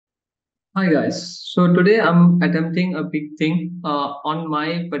Hi guys. So today I'm attempting a big thing on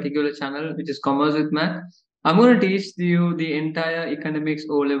my particular channel, which is Commerce with Math. I'm going to teach you the entire economics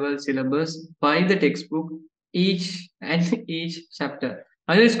O-level syllabus by the textbook, each and each chapter.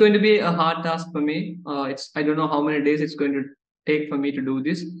 I know it's going to be a hard task for me. I don't know how many days it's going to take for me to do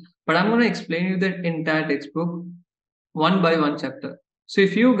this, but I'm going to explain you the entire textbook one by one chapter. So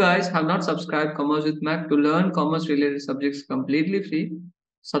if you guys have not subscribed Commerce with Mac to learn commerce related subjects completely free,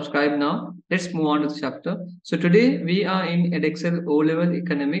 subscribe now. Let's move on to the chapter. So today we are in Edexcel O-level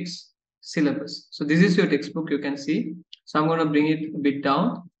economics syllabus. So this is your textbook you can see. So I'm going to bring it a bit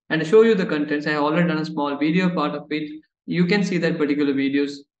down and show you the contents. I have already done a small video part of it. You can see that particular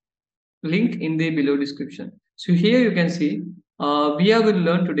videos link in the below description. So here you can see we are going to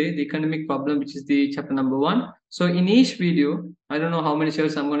learn today the economic problem, which is the chapter number one. So in each video, I don't know how many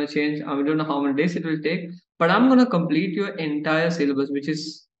shirts I'm going to change. I don't know how many days it will take, but I'm going to complete your entire syllabus, which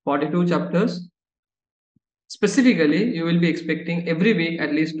is 42 chapters. Specifically, you will be expecting every week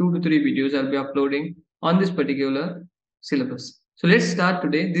at least 2 to 3 videos I'll be uploading on this particular syllabus. So let's start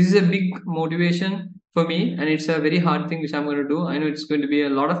today. This is a big motivation for me, and it's a very hard thing which I'm going to do. I know it's going to be a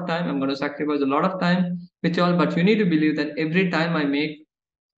lot of time. I'm going to sacrifice a lot of time with y'all, but you need to believe that every time I make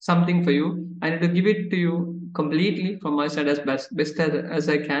something for you, I need to give it to you completely from my side as best as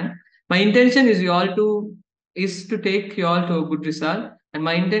I can. My intention is you all to take you all to a good result, and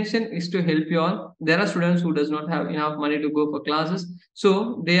my intention is to help you all. There are students who does not have enough money to go for classes,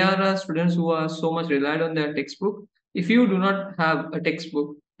 so they are students who are so much relied on their textbook. If you do not have a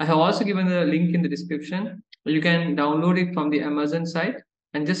textbook, I have also given the link in the description. You can download it from the Amazon site,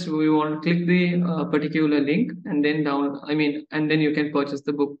 and just we want to click the particular link and then and then you can purchase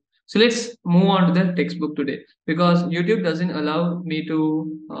the book. So let's move on to the textbook today, because YouTube doesn't allow me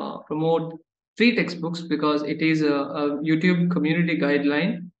to promote free textbooks, because it is a YouTube community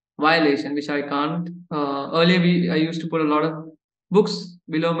guideline violation, which I can't. Earlier I used to put a lot of books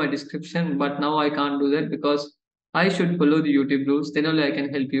below my description, but now I can't do that because I should follow the YouTube rules, then only I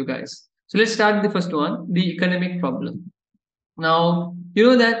can help you guys. So let's start with the first one, the economic problem. Now, you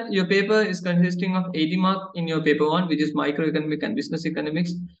know that your paper is consisting of 80 mark in your paper one, which is microeconomic and business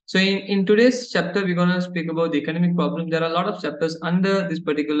economics. So in today's chapter, we're going to speak about the economic problem. There are a lot of chapters under this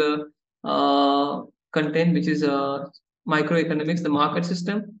particular uh, content, which is microeconomics, the market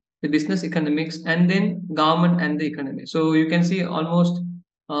system, the business economics, and then government and the economy. So you can see almost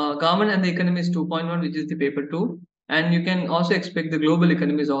government and the economy is 2.1, which is the paper two. And you can also expect the global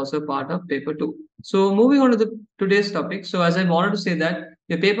economy is also part of paper two. So moving on to the today's topic. So as I wanted to say that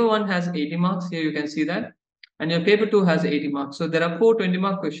your paper one has 80 marks. Here you can see that, and your paper two has 80 marks. So there are four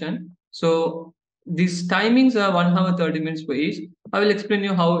 20-mark questions. So these timings are 1 hour 30 minutes for each. I will explain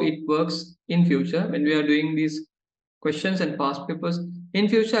you how it works in future when we are doing these questions and past papers. In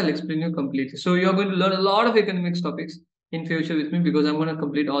future, I'll explain you completely. So you are going to learn a lot of economics topics in future with me, because I'm going to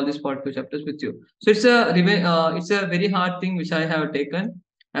complete all these 42 chapters with you. So it's a very hard thing which I have taken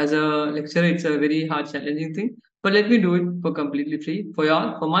as a lecturer. It's a very hard, challenging thing, but let me do it for completely free for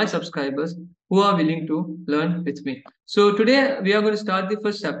y'all, for my subscribers who are willing to learn with me. So today we are going to start the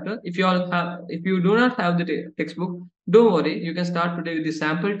first chapter. If you do not have the textbook, don't worry. You can start today with the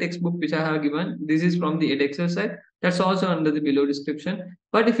sample textbook which I have given. This is from the Edexcel site. That's also under the below description.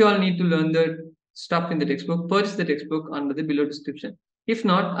 But if you all need to learn the stuff in the textbook, purchase the textbook under the below description. If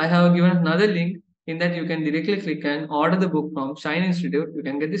not, I have given another link in that you can directly click and order the book from Shine Institute. You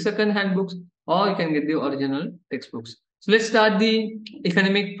can get the second hand books, or you can get the original textbooks. So let's start the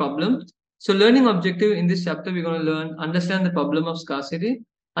economic problem. So learning objective in this chapter, we're going to learn, understand the problem of scarcity,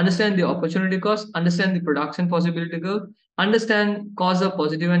 understand the opportunity cost, understand the production possibility curve, understand cause of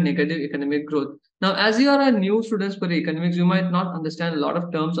positive and negative economic growth. Now, as you are a new students for economics, you might not understand a lot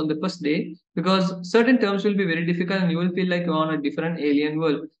of terms on the first day, because certain terms will be very difficult and you will feel like you're on a different alien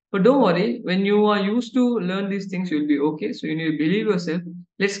world. But don't worry, when you are used to learn these things, you'll be okay. So you need to believe yourself.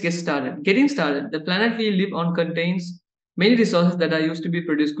 Let's get started. Getting started. The planet we live on contains many resources that are used to be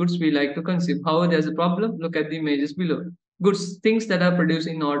produced goods we like to consume. However, there's a problem. Look at the images below. Goods, things that are produced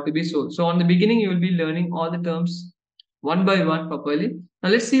in order to be sold. So on the beginning, you will be learning all the terms one by one properly. Now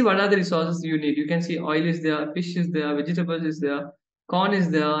let's see what are the resources you need. You can see oil is there, fish is there, vegetables is there, corn is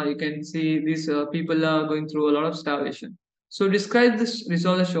there. You can see these people are going through a lot of starvation. So describe this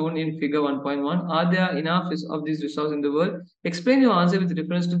resources shown in figure 1.1. Are there enough of these resources in the world? Explain your answer with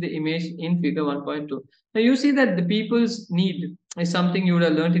reference to the image in figure 1.2. Now you see that the people's need is something you would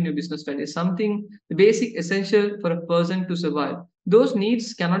have learned in your business studies, something the basic essential for a person to survive. Those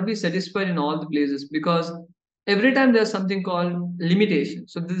needs cannot be satisfied in all the places, because every time there's something called limitation.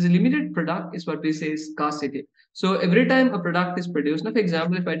 So this limited product is what we say is scarcity. So every time a product is produced, now for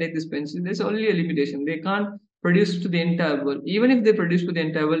example, if I take this pencil, there's only a limitation. They can't produce to the entire world. Even if they produce to the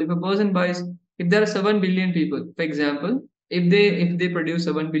entire world, if a person buys, if there are 7 billion people, for example, if they produce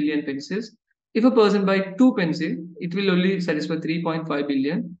 7 billion pencils, if a person buy two pencils, it will only satisfy 3.5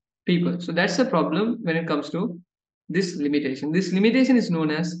 billion people. So that's the problem when it comes to this limitation. This limitation is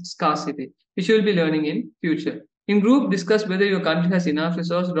known as scarcity, which you will be learning in future. In group, discuss whether your country has enough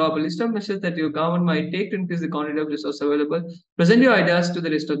resource. Draw up a list of measures that your government might take to increase the quantity of resource available. Present your ideas to the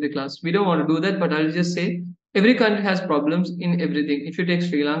rest of the class. We don't want to do that, but I'll just say every country has problems in everything. If you take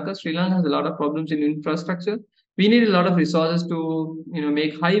Sri Lanka, Sri Lanka has a lot of problems in infrastructure. We need a lot of resources to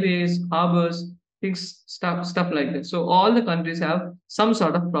make highways, harbors, things, stuff like that. So all the countries have some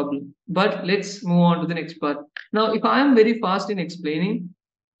sort of problem. But let's move on to the next part. Now, if I am very fast in explaining,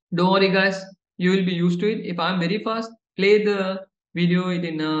 don't worry, guys. You will be used to it. If I'm very fast, play the video it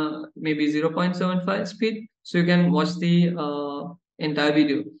in maybe 0.75 speed, so you can watch the entire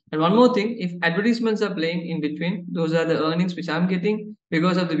video. And one more thing, if advertisements are playing in between, those are the earnings which I'm getting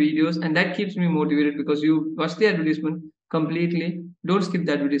because of the videos, and that keeps me motivated because you watch the advertisement completely. Don't skip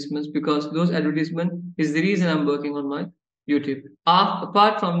the advertisements because those advertisement is the reason I'm working on my YouTube.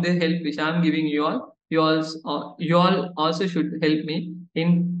 Apart from the help which I'm giving you all, you all also should help me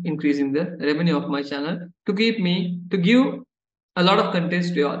in increasing the revenue of my channel to give a lot of contents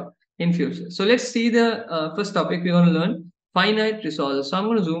to you all in future. So let's see the first topic we're going to learn, finite resources. So I'm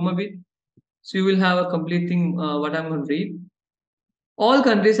going to zoom a bit so you will have a complete thing what I'm going to read. All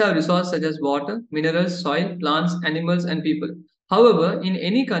countries have resources such as water, minerals, soil, plants, animals, and people. However, in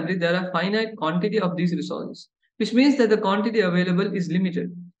any country, there are finite quantity of these resources, which means that the quantity available is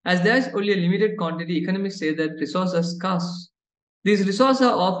limited. As there is only a limited quantity, economists say that resources are scarce. These resources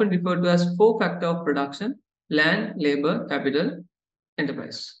are often referred to as four factor of production: land, labor, capital,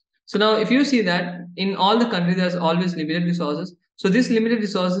 enterprise. So now if you see that in all the countries there's always limited resources. So this limited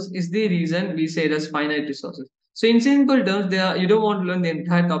resources is the reason we say it as finite resources. So in simple terms, you don't want to learn the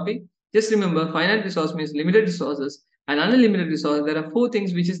entire topic. Just remember finite resource means limited resources, and unlimited resource. There are four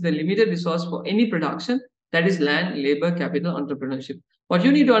things which is the limited resource for any production, that is land, labor, capital, entrepreneurship. What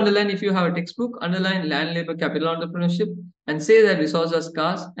you need to underline, if you have a textbook, underline land, labor, capital, entrepreneurship, and say that resources are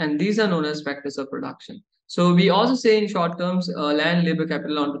scarce, and these are known as factors of production. So we also say in short terms land, labor,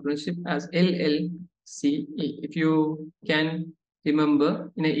 capital, entrepreneurship as LLCE, if you can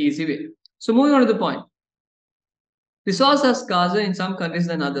remember in an easy way. So moving on to the point. Resources are scarcer in some countries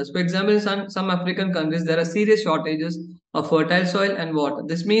than others. For example, in some African countries, there are serious shortages of fertile soil and water.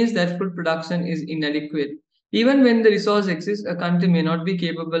 This means that food production is inadequate. Even when the resource exists, a country may not be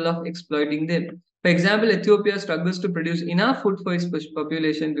capable of exploiting them. For example, Ethiopia struggles to produce enough food for its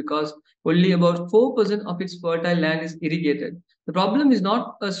population because only about 4% of its fertile land is irrigated. The problem is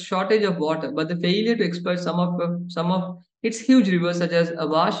not a shortage of water, but the failure to exploit some of its huge rivers such as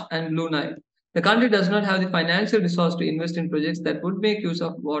Awash and Blue Nile. The country does not have the financial resource to invest in projects that would make use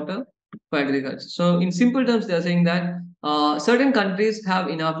of water for agriculture. So, in simple terms, they are saying that certain countries have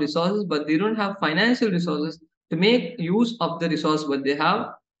enough resources, but they don't have financial resources to make use of the resource what they have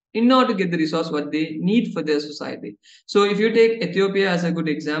in order to get the resource what they need for their society. So, if you take Ethiopia as a good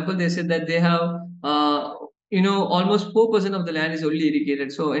example, they said that they have almost 4% of the land is only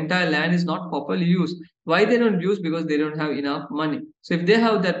irrigated. So entire land is not properly used. Why they don't use? Because they don't have enough money. So if they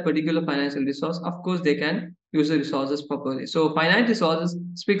have that particular financial resource, of course they can use the resources properly. So finite resources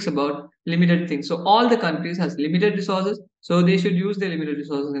speaks about limited things. So all the countries has limited resources. So they should use their limited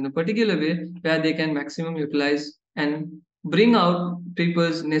resources in a particular way where they can maximum utilize and bring out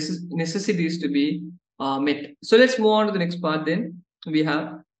people's necessities to be met. So let's move on to the next part then. We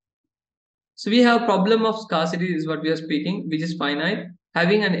have problem of scarcity is what we are speaking, which is finite,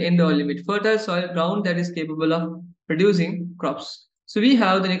 having an end or limit. Fertile soil ground that is capable of producing crops. So we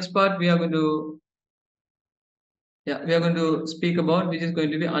have the next part we are going to speak about, which is going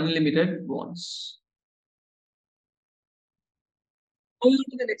to be unlimited wants. Moving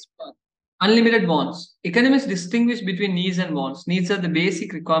on to the next part. Unlimited wants. Economists distinguish between needs and wants. Needs are the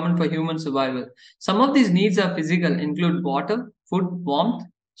basic requirement for human survival. Some of these needs are physical, include water, food, warmth,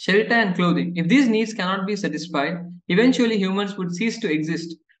 shelter, and clothing. If these needs cannot be satisfied, eventually humans would cease to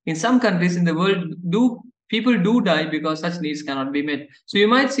exist. In some countries in the world, people do die because such needs cannot be met. So you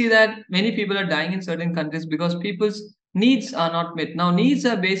might see that many people are dying in certain countries because people's needs are not met. Now, needs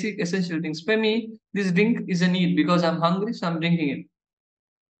are basic, essential things. For me, this drink is a need because I'm hungry, so I'm drinking it.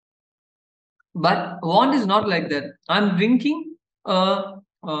 But want is not like that. I'm drinking,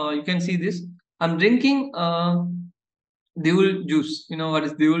 you can see this. I'm drinking Deul juice. You know what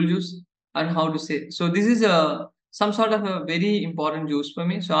is Deul juice and how to say. So this is a some sort of a very important juice for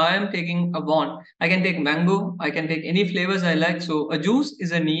me. So I am taking a want. I can take mango. I can take any flavors I like. So a juice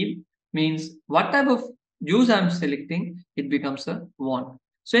is a need, means what type of juice I'm selecting, it becomes a want.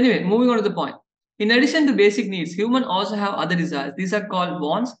 So anyway, moving on to the point. In addition to basic needs, humans also have other desires. These are called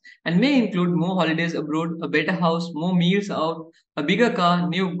wants and may include more holidays abroad, a better house, more meals out, a bigger car,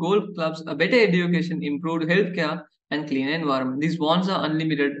 new golf clubs, a better education, improved healthcare, and cleaner environment. These wants are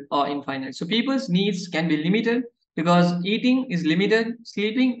unlimited or infinite. So people's needs can be limited because eating is limited,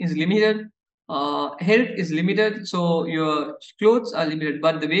 sleeping is limited, health is limited, so your clothes are limited,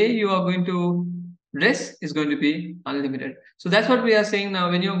 but the way you are going to dress is going to be unlimited. So that's what we are saying now.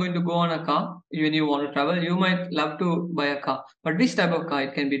 When you're going to go on a car, when you want to travel, you might love to buy a car, but which type of car?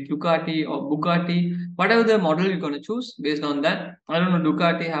 It can be Ducati or Bugatti, whatever the model you're going to choose. Based on that, I don't know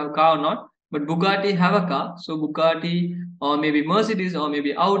Ducati have a car or not, but Bugatti have a car. So Bugatti or maybe Mercedes or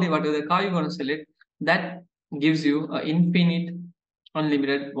maybe Audi, whatever the car you're going to select, that gives you an infinite,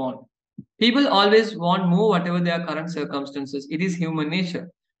 unlimited want. People always want more, whatever their current circumstances. It is human nature.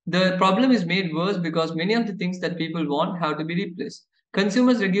 The problem is made worse because many of the things that people want have to be replaced.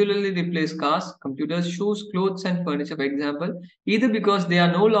 Consumers regularly replace cars, computers, shoes, clothes, and furniture, for example, either because they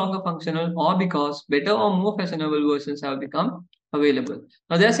are no longer functional or because better or more fashionable versions have become available.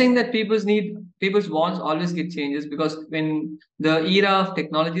 Now they're saying that people's wants always get changes because when the era of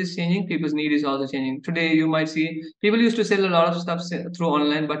technology is changing, people's need is also changing. Today, you might see people used to sell a lot of stuff through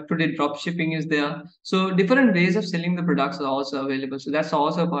online, but today drop shipping is there. So different ways of selling the products are also available. So that's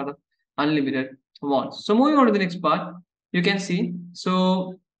also a part of unlimited wants. So moving on to the next part, you can see.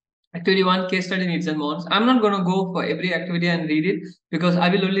 So activity one, case study needs and wants. I'm not going to go for every activity and read it because I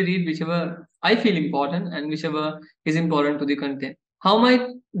will only read whichever I feel important and whichever is important to the content. How might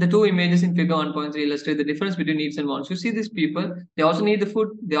the two images in figure 1.3 illustrate the difference between needs and wants? You see these people, they also need the food.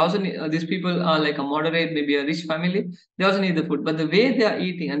 They also need, these people are like a moderate, maybe a rich family. They also need the food, but the way they are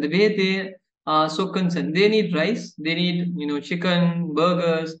eating and the way they are so concerned, they need rice, they need, chicken,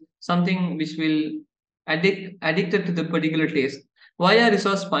 burgers, something which will addicted to the particular taste. Why are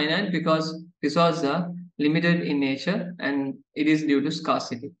resources finite? Because resources are limited in nature and it is due to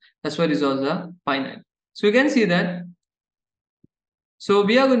scarcity. That's why resources are finite. So you can see that. So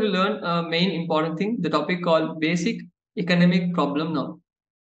we are going to learn a main important thing, the topic called basic economic problem now.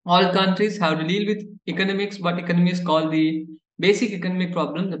 All countries have to deal with economics, but economics called the basic economic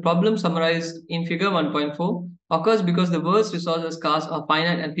problem. The problem summarized in figure 1.4 occurs because the world's resources scarce are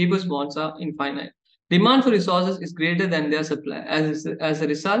finite and people's wants are infinite. Demand for resources is greater than their supply. As a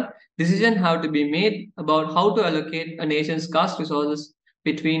result, decisions have to be made about how to allocate a nation's scarce resources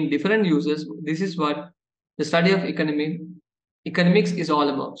between different users. This is what the study of economics is all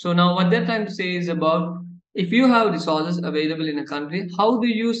about. So now what they're trying to say is about if you have resources available in a country, how do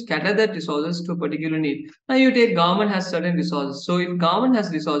you scatter that resources to a particular need? Now you take government has certain resources. So if government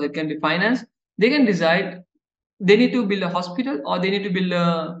has resources, it can be finance. They can decide they need to build a hospital or they need to build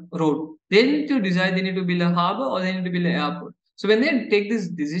a road. They need to decide they need to build a harbor or they need to build an airport. So when they take this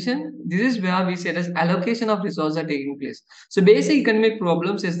decision, this is where we say that allocation of resources are taking place. So basic economic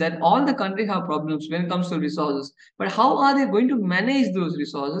problems is that all the country have problems when it comes to resources, but how are they going to manage those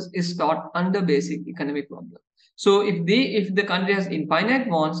resources is taught under basic economic problem. So if the country has infinite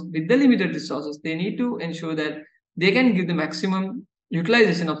wants with the limited resources, they need to ensure that they can give the maximum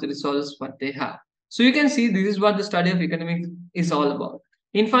utilization of the resources what they have. So you can see this is what the study of economics is all about.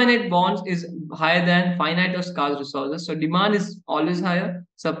 Infinite bonds is higher than finite or scarce resources. So demand is always higher,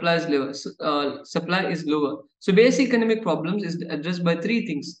 supply is lower. Supply is lower. So basic economic problems is addressed by three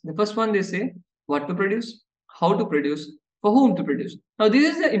things. The first one they say what to produce, how to produce, for whom to produce. Now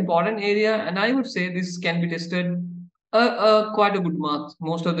this is an important area, and I would say this can be tested quite a good marks.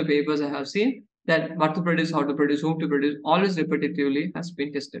 Most of the papers I have seen that what to produce, how to produce, whom to produce, always repetitively has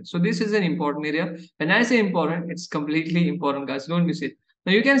been tested. So this is an important area. When I say important, it's completely important, guys. Don't miss it.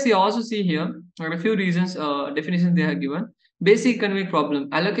 Now you can also see here a few reasons, definitions they have given. Basic economic problem: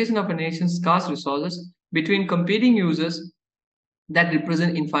 allocation of a nation's scarce resources between competing users that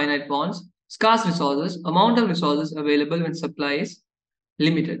represent infinite wants. Scarce resources: amount of resources available when supply is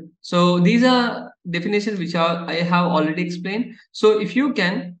limited. So these are definitions which I have already explained. So if you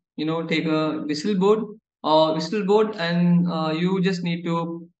can, take a whistle board and you just need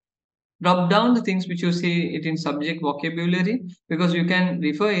to drop down the things which you see it in subject vocabulary because you can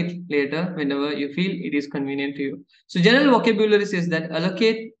refer it later whenever you feel it is convenient to you. So general vocabulary says that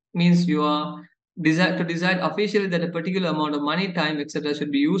allocate means you are decide officially that a particular amount of money, time, etc.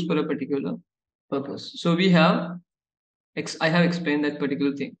 should be used for a particular purpose. So I have explained that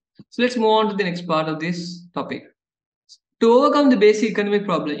particular thing. So let's move on to the next part of this topic. To overcome the basic economic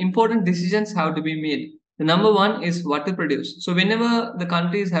problem, important decisions have to be made. The number one is what to produce. So whenever the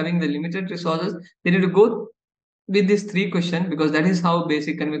country is having the limited resources, they need to go with these three questions because that is how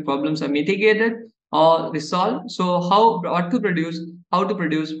basic economic problems are mitigated or resolved. So how what to produce, how to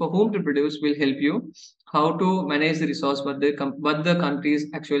produce, for whom to produce will help you how to manage the resource what the country is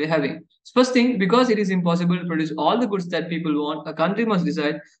actually having. First thing, because it is impossible to produce all the goods that people want, a country must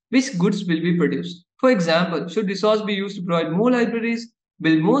decide which goods will be produced. For example, should resource be used to provide more libraries,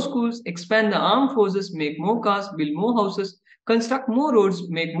 build more schools, expand the armed forces, make more cars, build more houses, construct more roads,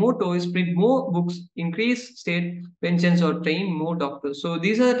 make more toys, print more books, increase state pensions, or train more doctors? So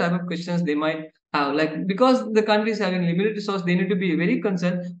these are the type of questions they might have. Like because the country is having limited resource, they need to be very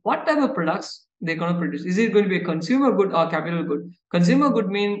concerned what type of products they're going to produce. Is it going to be a consumer good or capital good? Consumer good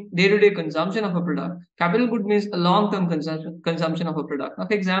means day-to-day consumption of a product. Capital good means a long-term consumption of a product.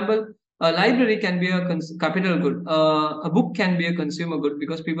 For example, a library can be a capital good. A book can be a consumer good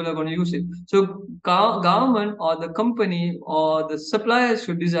because people are going to use it. So government or the company or the suppliers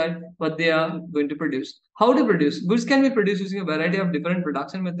should decide what they are going to produce. How to produce? Goods can be produced using a variety of different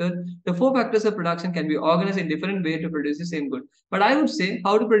production methods. The four factors of production can be organized in different ways to produce the same good. But I would say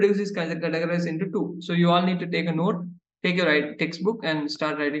how to produce is categorized into two. So you all need to take a note, take your textbook and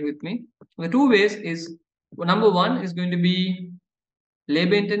start writing with me. The two ways is number one is going to be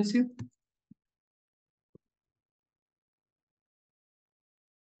labor intensive.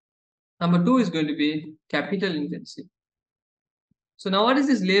 Number two is going to be capital intensive. So now what is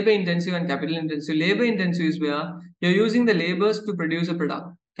this labor intensive and capital intensive? Labor intensive is where you're using the labors to produce a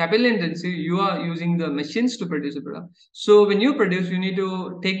product. Capital intensive, you are using the machines to produce a product. So when you produce, you need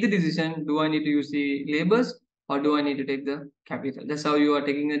to take the decision, do I need to use the labors or do I need to take the capital? That's how you are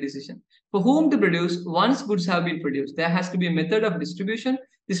taking a decision. For whom to produce, once goods have been produced, there has to be a method of distribution.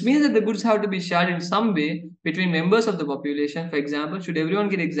 This means that the goods have to be shared in some way between members of the population. For example, should everyone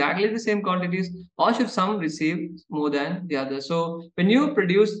get exactly the same quantities or should some receive more than the other? So when you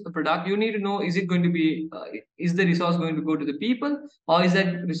produce a product, you need to know, is it going to be, is the resource going to go to the people, or is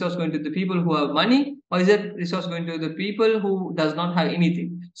that resource going to the people who have money, or is that resource going to the people who does not have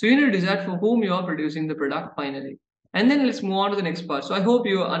anything? So you need to decide for whom you are producing the product finally. And then let's move on to the next part. So I hope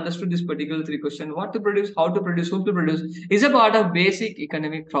you understood this particular three question. What to produce, how to produce, whom to produce is a part of basic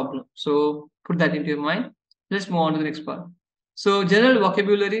economic problem. So put that into your mind. Let's move on to the next part. So general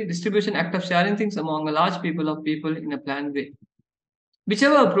vocabulary, distribution, act of sharing things among a large people of people in a planned way.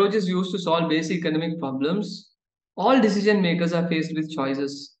 Whichever approach is used to solve basic economic problems, all decision makers are faced with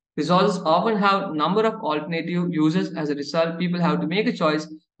choices. Resources often have number of alternative uses. As a result, people have to make a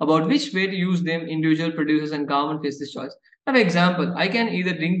choice about which way to use them. Individual producers and government face this choice. For example, I can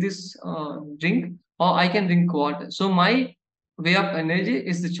either drink this drink or I can drink water. So my way of energy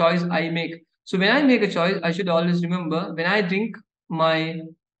is the choice I make. So when I make a choice, I should always remember when I drink my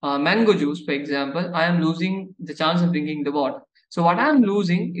mango juice, for example, I am losing the chance of drinking the water. So what I'm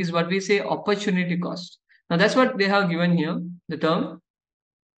losing is what we say opportunity cost. Now that's what they have given here, the term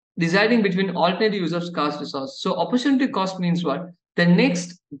deciding between alternative use of scarce resource. So opportunity cost means what? The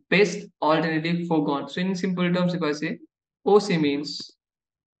next best alternative foregone. So in simple terms, if I say OC means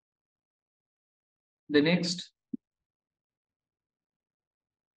the next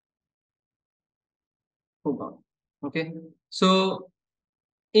foregone. Okay. So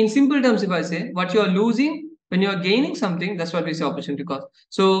in simple terms, if I say what you are losing when you are gaining something, that's what we say opportunity cost.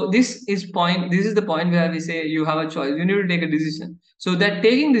 So this is the point where we say you have a choice. You need to take a decision. So that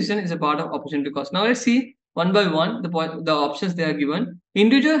taking decision is a part of opportunity cost. Now let's see one by one the options they are given.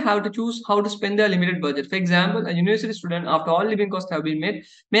 Individual have to choose how to spend their limited budget. For example, a university student, after all living costs have been made,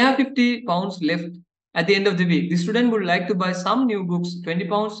 may have £50 left at the end of the week. The student would like to buy some new books,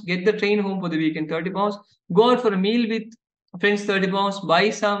 £20, get the train home for the weekend, £30, go out for a meal with friends, £30, buy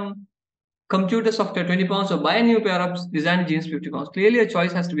some computer software, £20, or buy a new pair of design jeans, £50. Clearly a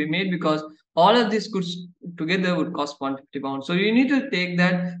choice has to be made because all of these goods together would cost £150. So you need to take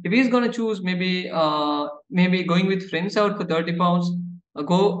that. If he's going to choose maybe going with friends out for £30,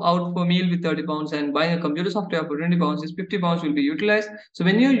 go out for meal with £30 and buying a computer software for £20, his £50 will be utilized. So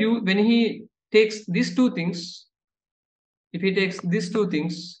when he takes these two things, if he takes these two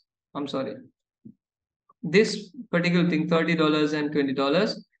things, I'm sorry, this particular thing, $30 and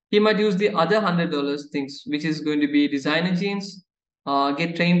 $20, he might use the other $100 things, which is going to be designer jeans,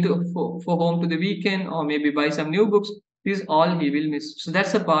 get trained for home to the weekend, or maybe buy some new books. This all he will miss. So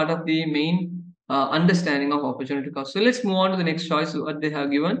that's a part of the main understanding of opportunity cost. So let's move on to the next choice what they have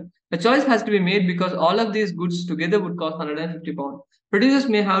given. A choice has to be made because all of these goods together would cost 150 pounds. Producers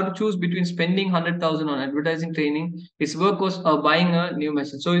may have to choose between spending 100,000 on advertising training, its workforce, or buying a new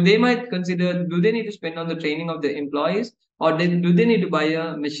machine. So they might consider, do they need to spend on the training of the employees, or do they need to buy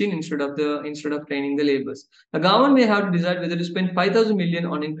a machine instead of training the laborers? The government may have to decide whether to spend 5,000 million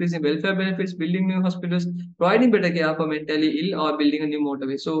on increasing welfare benefits, building new hospitals, providing better care for mentally ill, or building a new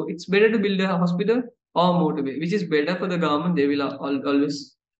motorway. So it's better to build a hospital or motorway, which is better for the government. They will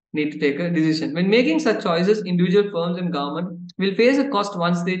always need to take a decision. When making such choices, individual firms and government will face a cost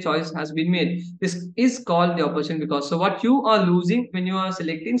once their choice has been made. This is called the opportunity cost. So what you are losing when you are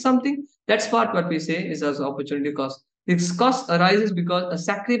selecting something, that's what we say is as opportunity cost. This cost arises because a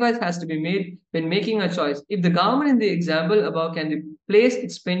sacrifice has to be made when making a choice. If the government in the example above can replace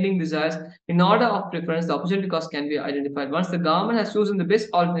its spending desires in order of preference, the opportunity cost can be identified. Once the government has chosen the best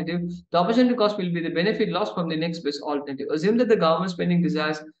alternative, the opportunity cost will be the benefit lost from the next best alternative. Assume that the government spending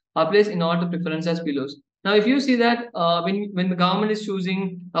desires are placed in order of preference as below. Now, if you see that when the government is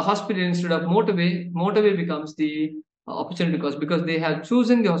choosing a hospital instead of motorway becomes the opportunity cost because they have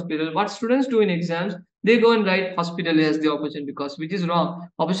chosen the hospital. What students do in exams, they go and write hospital as the opportunity cost, which is wrong.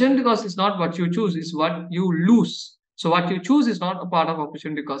 Opportunity cost is not what you choose, it's what you lose. So what you choose is not a part of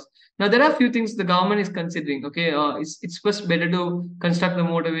opportunity cost. Now there are a few things the government is considering. Okay, it's first better to construct the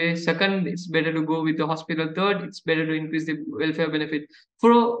motorway. Second, it's better to go with the hospital. Third, it's better to increase the welfare benefit.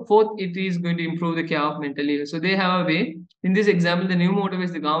 Fourth, it is going to improve the care of mentally ill. So they have a way. In this example, the new motorway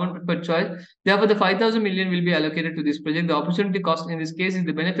is the government preferred choice. Therefore, the 5,000 million will be allocated to this project. The opportunity cost in this case is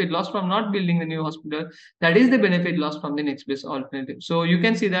the benefit lost from not building the new hospital. That is the benefit lost from the next best alternative. So you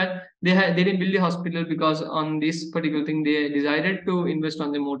can see that they didn't build the hospital because on this particular thing they decided to invest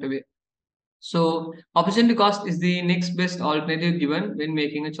on the motorway. So opportunity cost is the next best alternative given when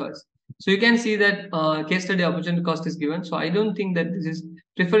making a choice. So you can see that case study opportunity cost is given. So I don't think that this is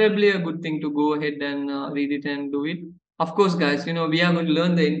preferably a good thing to go ahead and read it and do it. Of course, guys, we are going to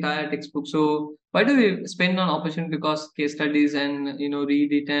learn the entire textbook. So why do we spend on opportunity cost case studies and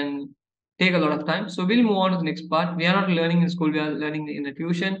read it and take a lot of time? So we'll move on to the next part. We are not learning in school. We are learning in a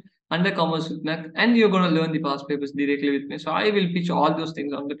tuition under Commerce with Mac, and you're going to learn the past papers directly with me. So I will pitch all those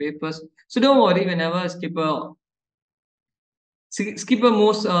things on the papers. So don't worry, whenever skip a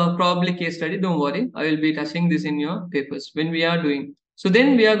most probably case study, don't worry. I will be touching this in your papers when we are doing. So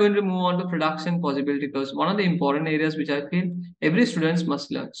then we are going to move on to production possibility curves. One of the important areas which I feel every students must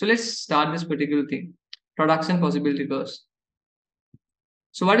learn. So let's start this particular thing. Production possibility curves.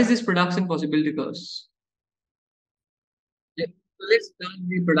 So what is this production possibility curves? Yeah. So let's start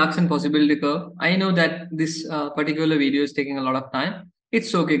the production possibility curve. I know that this particular video is taking a lot of time.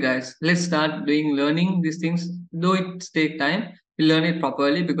 It's okay, guys. Let's start doing learning these things. Though it take time, we learn it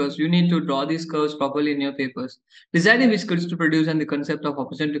properly because you need to draw these curves properly in your papers. Deciding which goods to produce and the concept of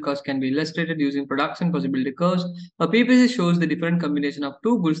opportunity cost can be illustrated using production possibility curves. A PPC shows the different combination of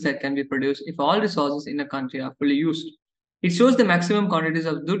two goods that can be produced if all resources in a country are fully used. It shows the maximum quantities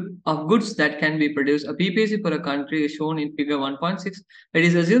of goods that can be produced. A PPC for a country is shown in figure 1.6. It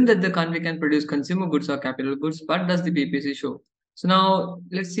is assumed that the country can produce consumer goods or capital goods. What does the PPC show? So now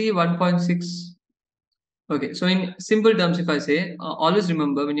let's see 1.6. Okay, so in simple terms, if I say, always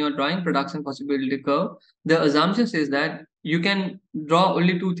remember when you are drawing production possibility curve, the assumption says that you can draw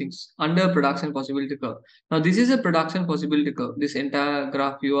only two things under production possibility curve. Now, this is a production possibility curve, this entire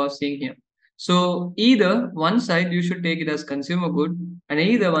graph you are seeing here. So either one side you should take it as consumer good, and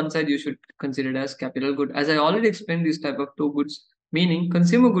either one side you should consider it as capital good. As I already explained, this type of two goods, meaning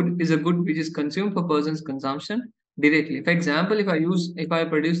consumer good is a good which is consumed for person's consumption directly. For example, if I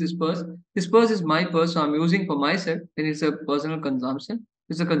produce this purse is my purse, so I'm using for myself, then it's a personal consumption,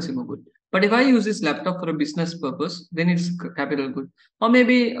 it's a consumer good. But if I use this laptop for a business purpose, then it's capital good. Or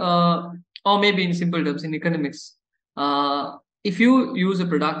maybe in simple terms, in economics, if you use a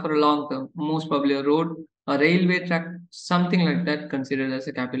product for a long term, most probably a road, a railway track, something like that, considered as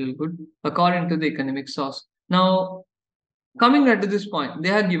a capital good according to the economic source. Now, coming right to this point, they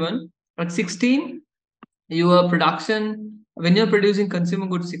have given at 16 your production when you're producing consumer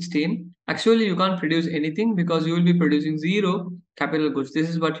goods 16, actually you can't produce anything because you will be producing zero capital goods. This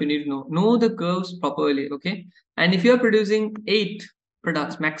is what you need to know the curves properly. Okay, and if you're producing 8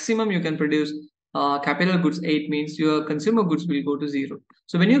 products maximum, you can produce capital goods 8 means your consumer goods will go to zero.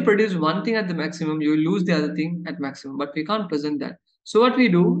 So when you produce one thing at the maximum, you will lose the other thing at maximum, but we can't present that. So what we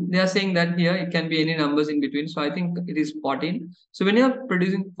do, they are saying that here it can be any numbers in between. So I think it is 14. So when you're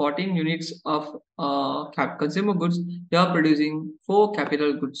producing 14 units of consumer goods, you are producing 4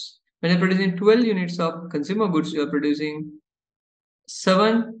 capital goods. When you're producing 12 units of consumer goods, you are producing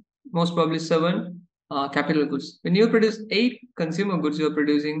 7, most probably 7 capital goods. When you produce 8 consumer goods, you are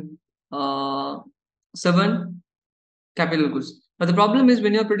producing 7 capital goods. But the problem is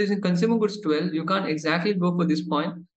when you're producing consumer goods 12, you can't exactly go for this point